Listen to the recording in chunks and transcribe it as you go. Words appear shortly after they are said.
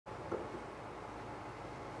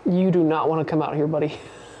You do not want to come out here, buddy.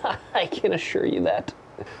 I can assure you that.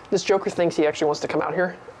 This Joker thinks he actually wants to come out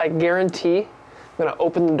here. I guarantee I'm gonna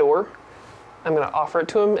open the door, I'm gonna offer it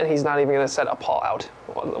to him, and he's not even gonna set a paw out.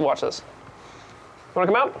 Watch this. You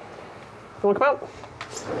wanna come out? You wanna come out?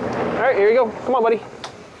 All right, here you go. Come on, buddy.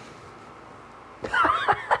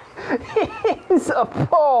 He's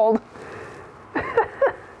appalled.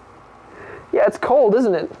 Yeah, it's cold,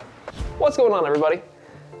 isn't it? What's going on, everybody?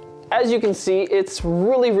 As you can see, it's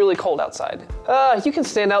really, really cold outside. You can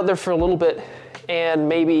stand out there for a little bit and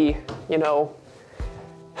maybe,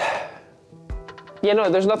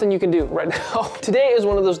 there's nothing you can do right now. Today is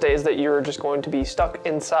one of those days that you're just going to be stuck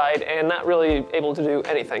inside and not really able to do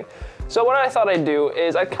anything. So what I thought I'd do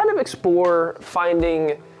is I'd kind of explore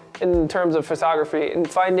finding, in terms of photography, and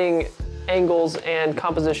finding angles and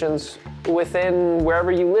compositions within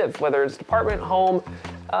wherever you live, whether it's apartment, home,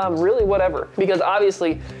 really whatever. Because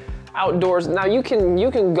obviously, outdoors, now you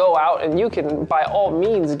can go out and you can by all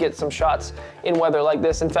means get some shots in weather like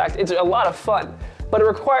this. In fact, it's a lot of fun, but it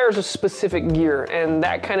requires a specific gear, and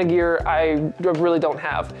that kind of gear I really don't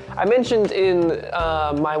have. I mentioned in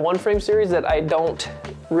my one frame series that I don't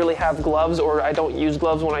really have gloves, or I don't use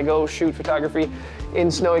gloves when I go shoot photography in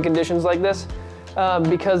snowy conditions like this,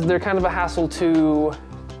 because they're kind of a hassle to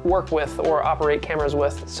work with or operate cameras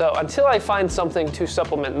with. So until I find something to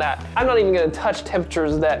supplement that, I'm not even gonna touch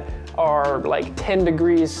temperatures that are like 10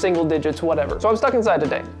 degrees, single digits, whatever. So I'm stuck inside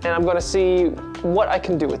today, and I'm gonna see what I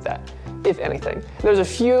can do with that, if anything. There's a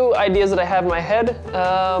few ideas that I have in my head,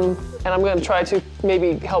 and I'm gonna try to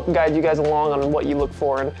maybe help guide you guys along on what you look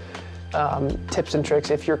for and tips and tricks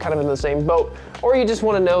if you're kind of in the same boat, or you just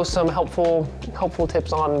wanna know some helpful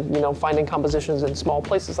tips on, finding compositions in small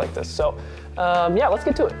places like this. So yeah, let's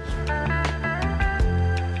get to it.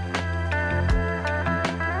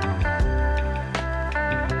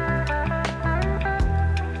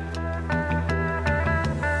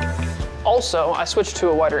 Also, I switched to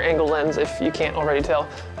a wider angle lens, if you can't already tell,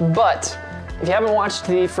 but if you haven't watched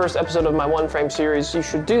the first episode of my one frame series, you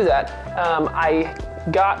should do that. I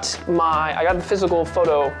got the physical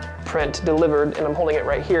photo print delivered, and I'm holding it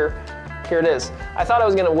right here. Here it is. I thought I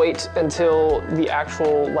was gonna wait until the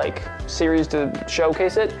actual series to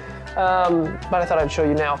showcase it, but I thought I'd show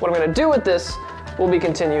you now. What I'm gonna do with this will be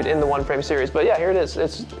continued in the one frame series, but yeah, here it is.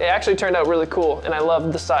 It actually turned out really cool, and I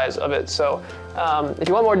love the size of it. So if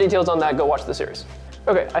you want more details on that, go watch the series.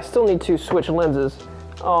 Okay, I still need to switch lenses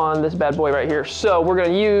on this bad boy right here. So we're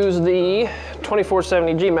gonna use the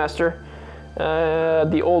 2470 G Master,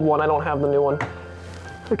 the old one. I don't have the new one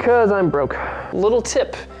because I'm broke. Little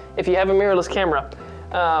tip, if you have a mirrorless camera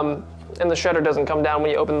and the shutter doesn't come down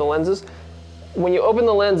when you open the lenses, when you open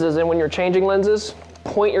the lenses and when you're changing lenses,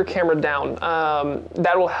 point your camera down.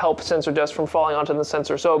 That will help sensor dust from falling onto the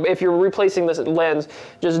sensor. So if you're replacing this lens,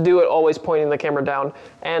 just do it always pointing the camera down.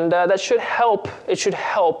 And that should help, it should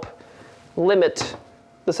help limit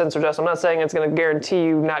the sensor dust. I'm not saying it's gonna guarantee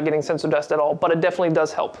you not getting sensor dust at all, but it definitely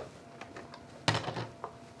does help.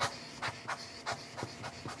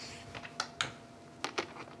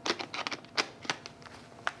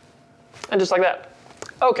 And just like that.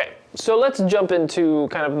 Okay, so let's jump into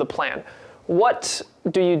kind of the plan. What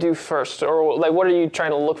do you do first, or what are you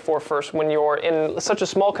trying to look for first when you're in such a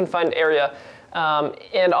small confined area?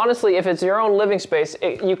 And honestly, if it's your own living space,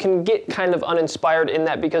 you can get kind of uninspired in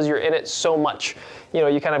that because you're in it so much.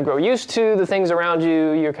 You kind of grow used to the things around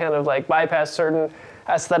you. You kind of bypass certain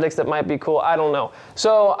aesthetics that might be cool. I don't know.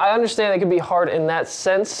 So I understand it can be hard in that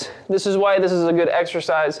sense. This is why this is a good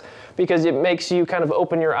exercise, because it makes you kind of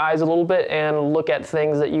open your eyes a little bit and look at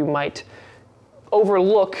things that you might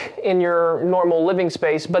overlook in your normal living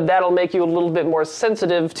space, but that'll make you a little bit more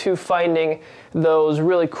sensitive to finding those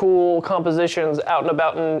really cool compositions out and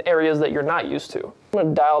about in areas that you're not used to. I'm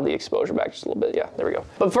gonna dial the exposure back just a little bit. Yeah, there we go.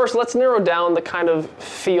 But first, let's narrow down the kind of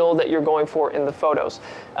feel that you're going for in the photos.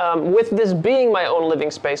 With this being my own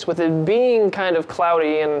living space, with it being kind of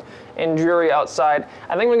cloudy and dreary outside,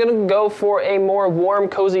 I think we're gonna go for a more warm,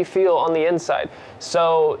 cozy feel on the inside.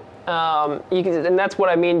 So and that's what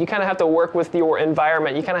I mean. You kind of have to work with your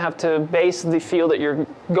environment. You kind of have to base the feel that you're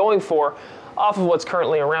going for off of what's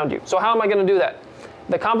currently around you. So how am I going to do that?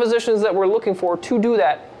 The compositions that we're looking for to do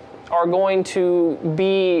that are going to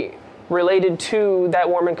be related to that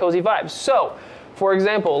warm and cozy vibe. So, for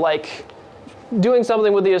example, doing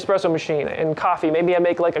something with the espresso machine and coffee. Maybe I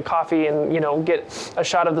make a coffee and get a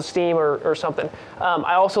shot of the steam or something.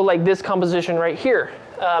 I also like this composition right here.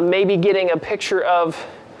 Maybe getting a picture of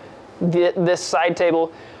this side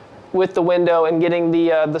table with the window and getting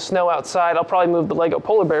the snow outside. I'll probably move the Lego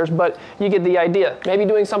polar bears, but you get the idea. Maybe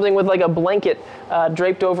doing something with like a blanket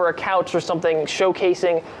draped over a couch or something,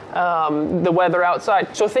 showcasing the weather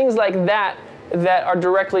outside. So things like that are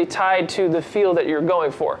directly tied to the feel that you're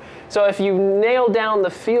going for. So if you nail down the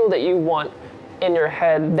feel that you want in your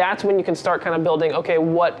head, that's when you can start kind of building, okay,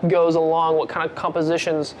 what goes along, what kind of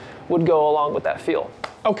compositions would go along with that feel.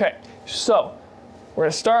 Okay, so we're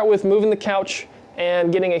gonna start with moving the couch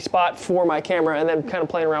and getting a spot for my camera and then kind of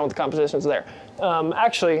playing around with the compositions there.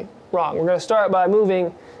 Actually, wrong. We're gonna start by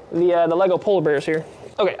moving the Lego polar bears here.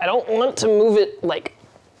 Okay, I don't want to move it like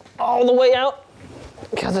all the way out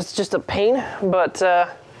because it's just a pain, but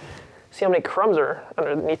see how many crumbs are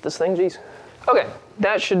underneath this thing, geez. Okay,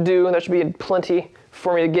 that should be plenty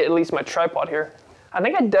for me to get at least my tripod here. I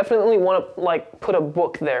think I definitely want to like put a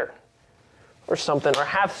book there or something, or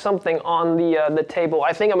have something on the table.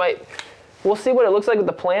 I think I might, we'll see what it looks like with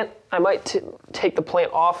the plant. I might take the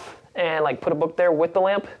plant off and like put a book there with the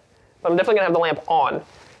lamp, but I'm definitely gonna have the lamp on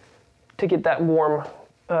to get that warm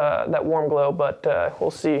glow, but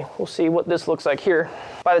we'll see what this looks like here.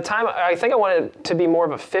 By the time, I think I want it to be more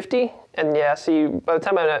of a 50, and yeah, see, by the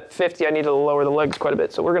time I'm at 50, I need to lower the legs quite a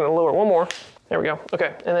bit, so we're gonna lower one more. There we go,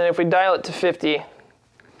 okay. And then if we dial it to 50,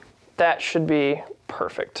 that should be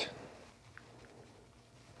perfect.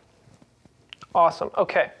 Awesome,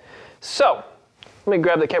 okay. So, let me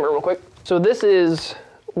grab the camera real quick. So this is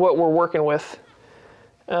what we're working with,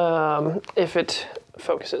 if it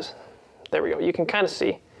focuses. There we go, you can kind of see.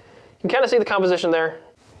 You can kind of see the composition there.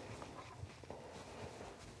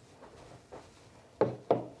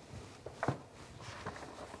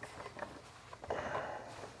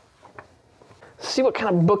 See what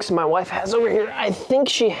kind of books my wife has over here. I think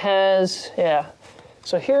she has, yeah.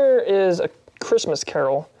 So here is a Christmas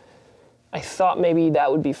Carol. I thought maybe that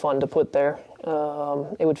would be fun to put there.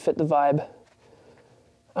 It would fit the vibe.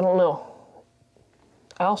 I don't know.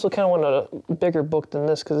 I also kind of want a bigger book than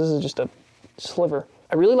this because this is just a sliver.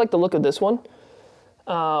 I really like the look of this one.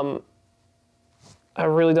 I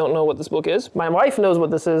really don't know what this book is. My wife knows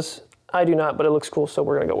what this is. I do not, but it looks cool, so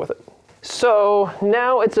we're gonna go with it. So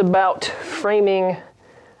now it's about framing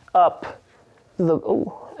up the,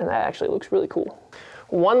 oh, and that actually looks really cool.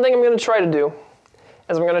 One thing I'm gonna try to do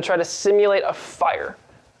is I'm gonna try to simulate a fire,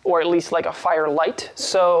 or at least like a fire light.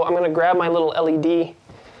 So I'm gonna grab my little LED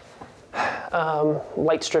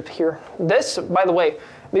light strip here. This, by the way,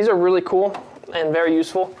 these are really cool and very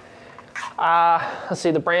useful. Let's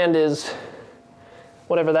see, the brand is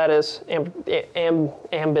whatever that is,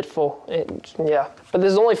 Ambitful, yeah. But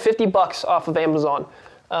this is only 50 bucks off of Amazon,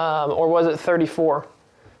 or was it 34?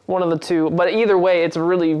 One of the two, but either way, it's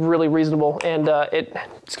really, really reasonable, and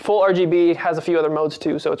it's full RGB, has a few other modes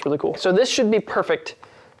too, so it's really cool. So this should be perfect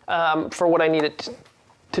for what I need it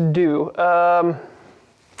to do. I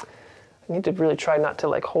need to really try not to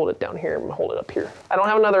like hold it down here and hold it up here. I don't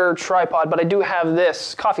have another tripod, but I do have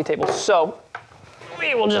this coffee table, so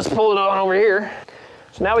we will just pull it on over here.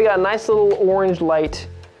 So now we got a nice little orange light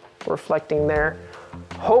reflecting there.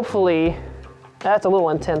 Hopefully, that's a little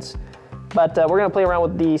intense, but we're gonna play around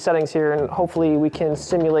with the settings here and hopefully we can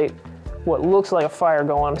simulate what looks like a fire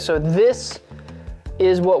going on. So this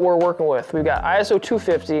is what we're working with. We've got ISO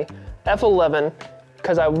 250, f11,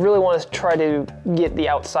 because I really want to try to get the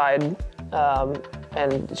outside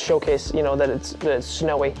and showcase, you know, that it's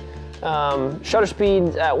snowy. Shutter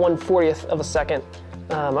speed at 1/40th of a second.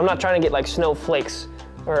 I'm not trying to get like snowflakes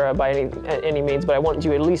or by any means, but I want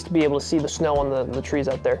you at least to be able to see the snow on the trees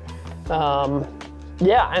out there.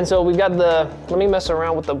 Yeah, and so we've got let me mess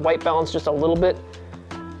around with the white balance just a little bit.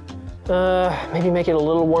 Maybe make it a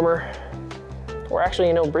little warmer. Or actually,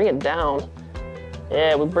 you know, bring it down.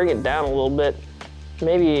 Yeah, we'll bring it down a little bit.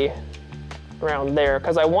 Maybe around there,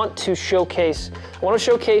 because I want to showcase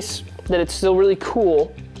that it's still really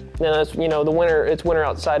cool. You know, it's winter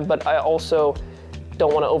outside, but I also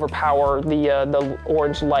don't want to overpower the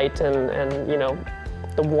orange light and you know,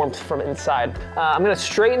 the warmth from inside. I'm gonna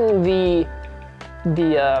straighten the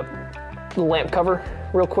lamp cover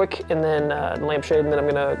real quick, and then the lampshade, and then I'm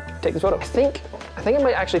gonna take this photo. I think I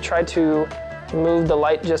might actually try to move the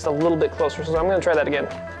light just a little bit closer, so I'm gonna try that again,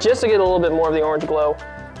 just to get a little bit more of the orange glow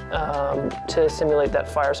to simulate that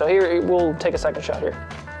fire. So here, we'll take a second shot here.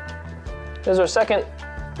 There's our second,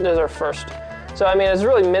 there's our first. So I mean, it's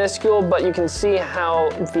really minuscule, but you can see how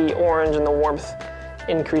the orange and the warmth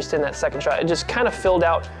increased in that second shot. It just kind of filled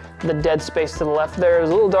out the dead space to the left there. It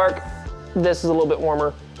was a little dark. This is a little bit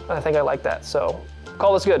warmer. I think I like that, so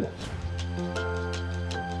call this good.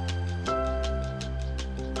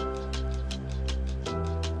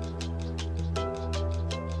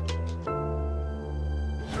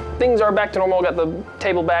 things are back to normal. Got the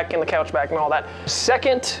table back and the couch back and all that.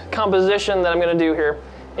 Second composition that I'm gonna do here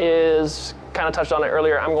is, kind of touched on it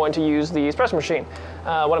earlier, I'm going to use the espresso machine.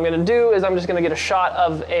 What I'm gonna do is I'm just gonna get a shot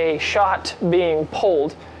of a shot being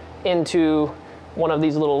pulled into one of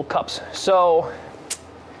these little cups. So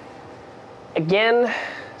again,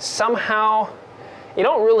 somehow you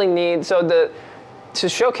don't really need, to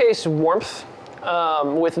showcase warmth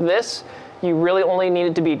with this, you really only need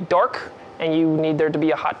it to be dark, and you need there to be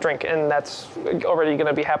a hot drink, and that's already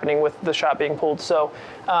gonna be happening with the shot being pulled. So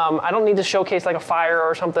I don't need to showcase like a fire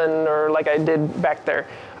or something, or like I did back there.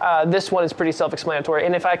 This one is pretty self-explanatory,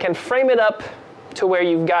 and if I can frame it up to where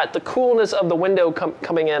you've got the coolness of the window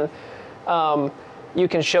coming in, you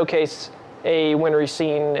can showcase a wintry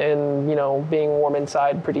scene and, you know, being warm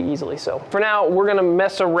inside pretty easily. So for now, we're gonna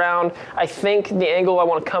mess around. I think the angle I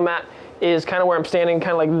wanna come at is kind of where I'm standing,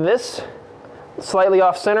 kind of like this, slightly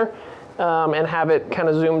off center, and have it kind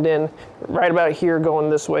of zoomed in right about here going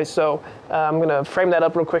this way. So I'm gonna frame that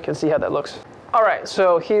up real quick and see how that looks. All right,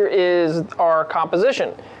 so here is our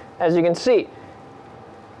composition. As you can see,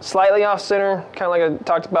 slightly off center, kind of like I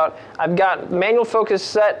talked about. I've got manual focus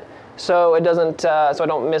set, so it doesn't, so I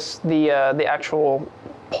don't miss the actual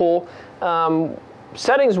pull.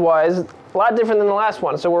 Settings-wise, a lot different than the last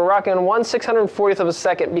one. So we're rocking 1/640th of a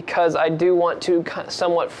second because I do want to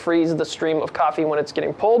somewhat freeze the stream of coffee when it's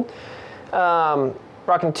getting pulled.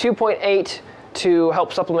 Rocking 2.8 to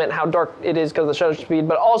help supplement how dark it is because of the shutter speed,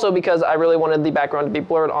 but also because I really wanted the background to be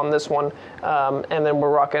blurred on this one. And then we're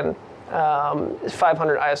rocking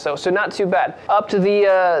 500 ISO, so not too bad. Up to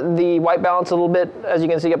the white balance a little bit, as you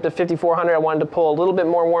can see, up to 5400. I wanted to pull a little bit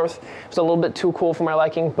more warmth. It's a little bit too cool for my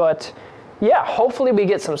liking, but yeah, hopefully we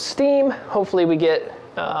get some steam. Hopefully we get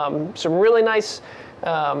some really nice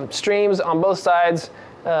streams on both sides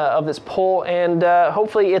of this pull, and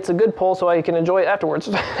hopefully it's a good pull so I can enjoy it afterwards.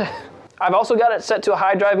 I've also got it set to a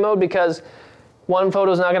high drive mode because one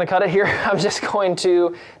photo is not going to cut it here. I'm just going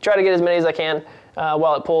to try to get as many as I can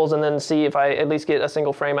while it pulls, and then see if I at least get a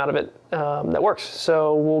single frame out of it that works.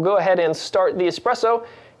 So we'll go ahead and start the espresso,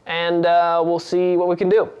 and we'll see what we can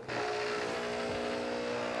do.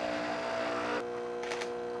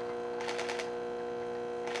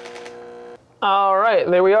 All right,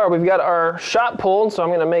 there we are. We've got our shot pulled, so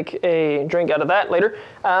I'm gonna make a drink out of that later.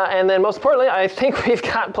 And then most importantly, I think we've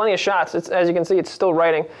got plenty of shots. As you can see, it's still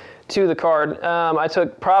writing to the card. I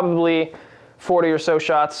took probably 40 or so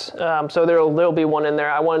shots, so there'll be one in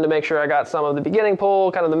there. I wanted to make sure I got some of the beginning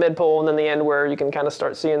pull, kind of the mid pull, and then the end where you can kind of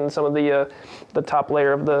start seeing some of the top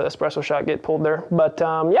layer of the espresso shot get pulled there. But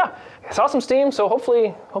yeah, I saw some steam, so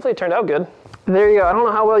hopefully it turned out good. There you go. I don't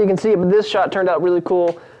know how well you can see it, but this shot turned out really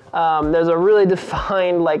cool. There's a really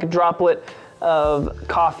defined like droplet of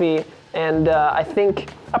coffee, and I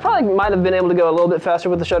think I probably might have been able to go a little bit faster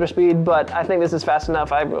with the shutter speed, but I think this is fast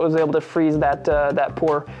enough. I was able to freeze that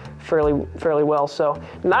pour fairly well. So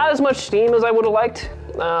not as much steam as I would have liked.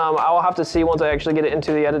 I'll have to see once I actually get it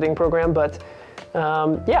into the editing program, but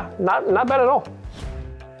yeah, not bad at all.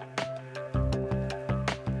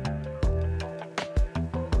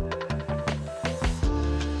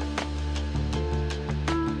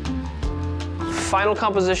 Final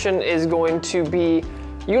composition is going to be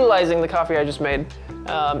utilizing the coffee I just made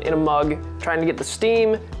in a mug, trying to get the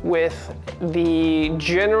steam with the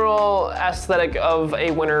general aesthetic of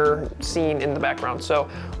a winter scene in the background. So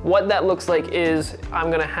what that looks like is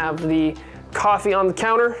I'm gonna have the coffee on the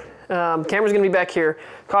counter, camera's gonna be back here,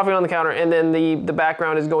 coffee on the counter, and then the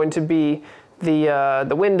background is going to be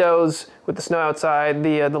the windows with the snow outside,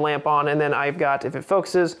 the lamp on, and then I've got, if it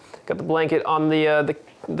focuses, got the blanket on the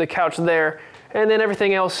couch there. And then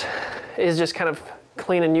everything else is just kind of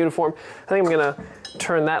clean and uniform. I think I'm gonna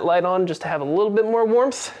turn that light on just to have a little bit more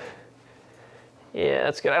warmth. Yeah,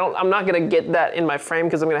 that's good. I'm not gonna get that in my frame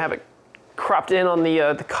because I'm gonna have it cropped in on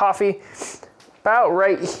the coffee. About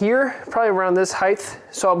right here, probably around this height.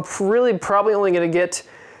 So I'm really probably only gonna get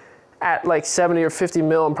at like 70 or 50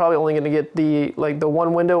 mil. I'm probably only gonna get the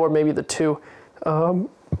one window or maybe the two.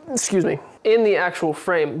 Excuse me. In the actual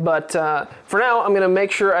frame, but for now I'm gonna make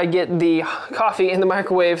sure I get the coffee in the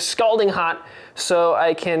microwave scalding hot so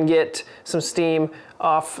I can get some steam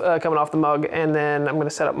off coming off the mug, and then I'm gonna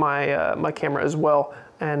set up my camera as well,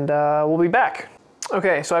 and we'll be back.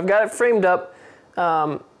 Okay, so I've got it framed up.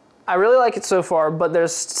 I really like it so far, but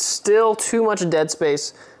there's still too much dead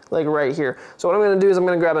space like right here. So what I'm gonna do is I'm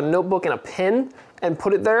gonna grab a notebook and a pen and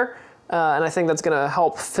put it there. And I think that's gonna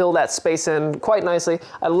help fill that space in quite nicely.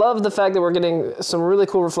 I love the fact that we're getting some really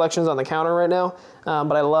cool reflections on the counter right now,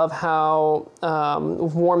 but I love how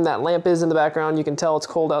warm that lamp is in the background. You can tell it's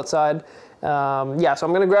cold outside, Yeah, so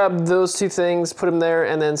I'm gonna grab those two things, put them there,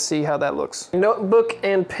 and then see how that looks. Notebook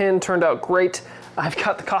and pen turned out great. I've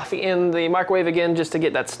got the coffee in the microwave again just to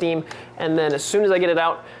get that steam, and then as soon as I get it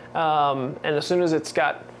out, and as soon as it's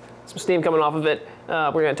got some steam coming off of it,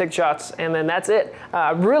 we're gonna take shots, and then that's it.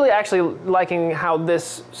 Really actually liking how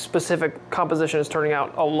this specific composition is turning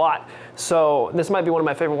out a lot. So this might be one of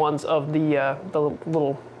my favorite ones of the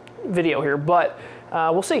little video here, but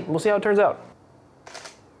we'll see. We'll see how it turns out.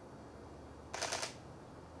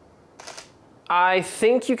 I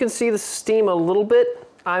think you can see the steam a little bit.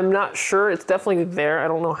 I'm not sure, it's definitely there. I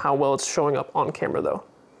don't know how well it's showing up on camera though.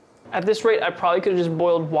 At this rate, I probably could have just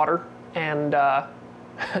boiled water and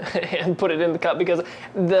and put it in the cup, because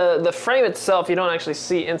the frame itself, you don't actually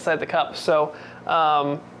see inside the cup. So,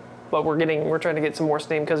 but we're trying to get some more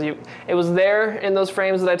steam, because it was there in those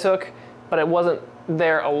frames that I took, but it wasn't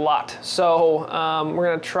there a lot. So we're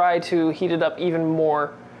gonna try to heat it up even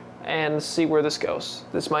more and see where this goes.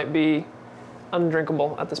 This might be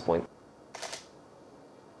undrinkable at this point.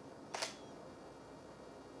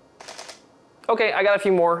 Okay, I got a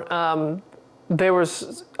few more. There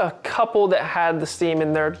was a couple that had the steam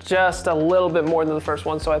in there just a little bit more than the first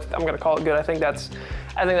one, so I'm gonna call it good. I think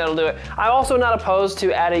that'll do it. I'm also not opposed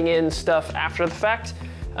to adding in stuff after the fact,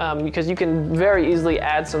 because you can very easily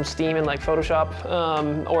add some steam in like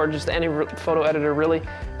Photoshop, or just any photo editor really.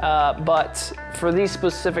 But for these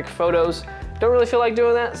specific photos, don't really feel like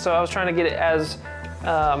doing that, so I was trying to get it as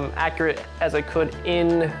accurate as I could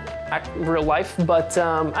in real life, but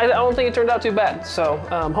I don't think it turned out too bad. So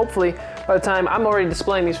hopefully by the time I'm already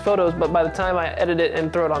displaying these photos, but by the time I edit it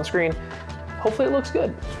and throw it on screen, hopefully it looks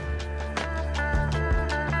good.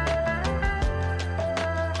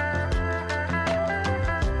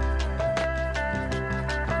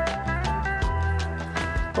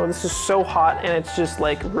 Oh, this is so hot and it's just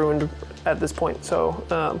like ruined at this point.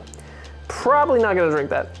 So probably not gonna drink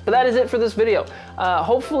that. But that is it for this video.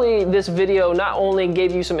 Hopefully this video not only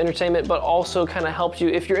gave you some entertainment, but also kind of helped you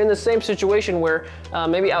if you're in the same situation where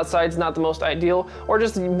maybe outside's not the most ideal, or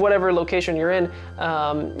just whatever location you're in,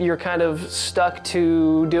 you're kind of stuck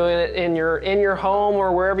to doing it in your home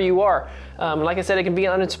or wherever you are. Like I said, it can be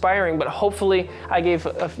uninspiring, but hopefully I gave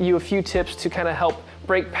you a few tips to kind of help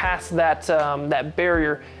break past that, that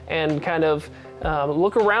barrier and kind of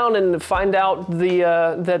look around and find out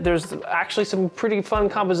that there's actually some pretty fun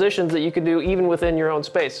compositions that you could do even within your own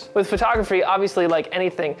space. With photography, obviously, like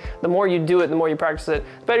anything, the more you do it, the more you practice it,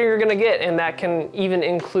 the better you're gonna get, and that can even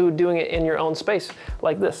include doing it in your own space,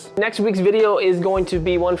 like this. Next week's video is going to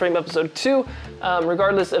be One Frame episode 2,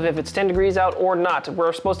 regardless of if it's 10 degrees out or not.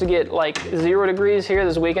 We're supposed to get like 0 degrees here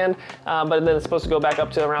this weekend, but then it's supposed to go back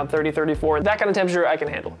up to around 30, 34. That kind of temperature I can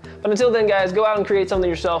handle. But until then, guys, go out and create something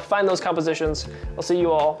yourself, find those compositions. I'll see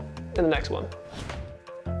you all in the next one.